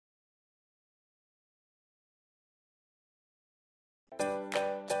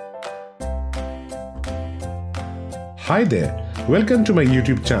Hi there, welcome to my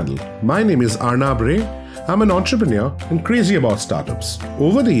YouTube channel. My name is Arnab Ray. I'm an entrepreneur and crazy about startups.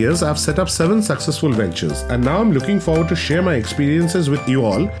 Over the years, I've set up 7 successful ventures, and now I'm looking forward to share my experiences with you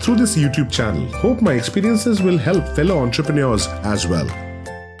all through this YouTube channel. Hope my experiences will help fellow entrepreneurs as well.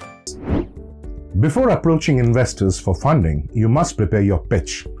 Before approaching investors for funding, you must prepare your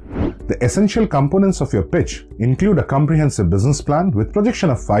pitch. The essential components of your pitch include a comprehensive business plan with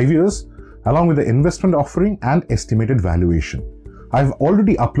projection of 5 years, along with the investment offering and estimated valuation. I've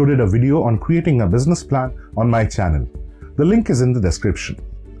already uploaded a video on creating a business plan on my channel. The link is in the description.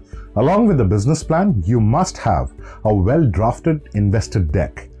 Along with the business plan, you must have a well-drafted investor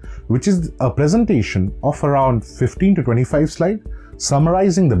deck, which is a presentation of around 15 to 25 slides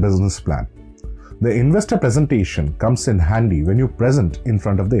summarizing the business plan. The investor presentation comes in handy when you present in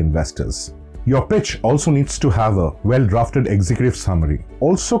front of the investors. Your pitch also needs to have a well-drafted executive summary,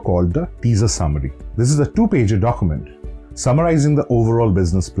 also called the teaser summary. This is a 2-page document summarizing the overall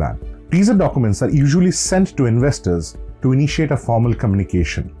business plan. Teaser documents are usually sent to investors to initiate a formal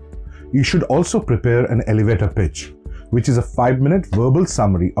communication. You should also prepare an elevator pitch, which is a 5-minute verbal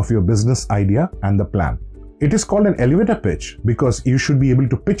summary of your business idea and the plan. It is called an elevator pitch because you should be able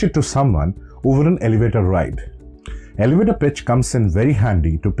to pitch it to someone over an elevator ride. Elevator pitch comes in very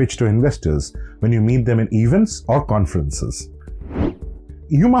handy to pitch to investors when you meet them in events or conferences.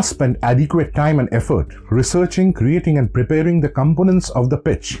 You must spend adequate time and effort researching, creating and preparing the components of the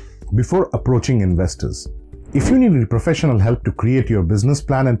pitch before approaching investors. If you need professional help to create your business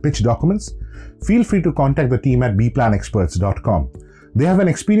plan and pitch documents, feel free to contact the team at bplanexperts.com. They have an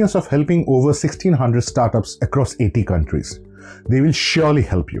experience of helping over 1,600 startups across 80 countries. They will surely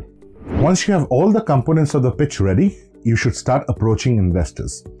help you. Once you have all the components of the pitch ready, you should start approaching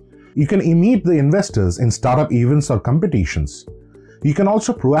investors. You can meet the investors in startup events or competitions. You can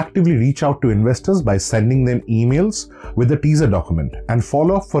also proactively reach out to investors by sending them emails with the teaser document and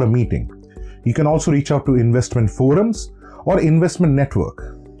follow up for a meeting. You can also reach out to investment forums or investment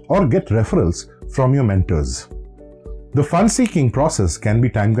network or get referrals from your mentors. The fund-seeking process can be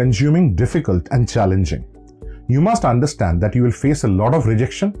time-consuming, difficult and challenging. You must understand that you will face a lot of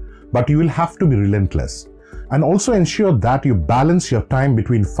rejection, but you will have to be relentless. And also ensure that you balance your time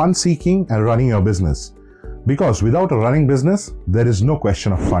between fund seeking and running your business. Because without a running business, there is no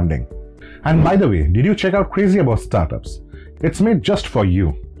question of funding. And by the way, did you check out Crazy About Startups? It's made just for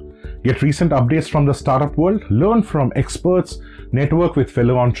you. Get recent updates from the startup world, learn from experts, network with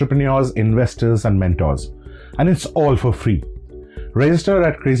fellow entrepreneurs, investors and mentors. And it's all for free. Register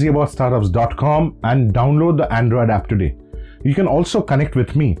at crazyaboutStartups.com and download the Android app today. You can also connect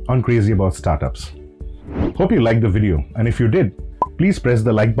with me on Crazy About Startups. Hope you liked the video, and if you did, please press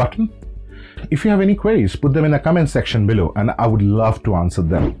the like button. If you have any queries, put them in the comment section below and I would love to answer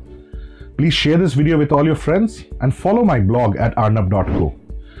them. Please share this video with all your friends and follow my blog at arnab.co.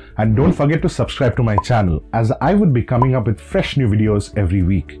 And don't forget to subscribe to my channel as I would be coming up with fresh new videos every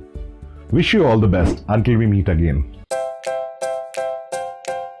week. Wish you all the best until we meet again.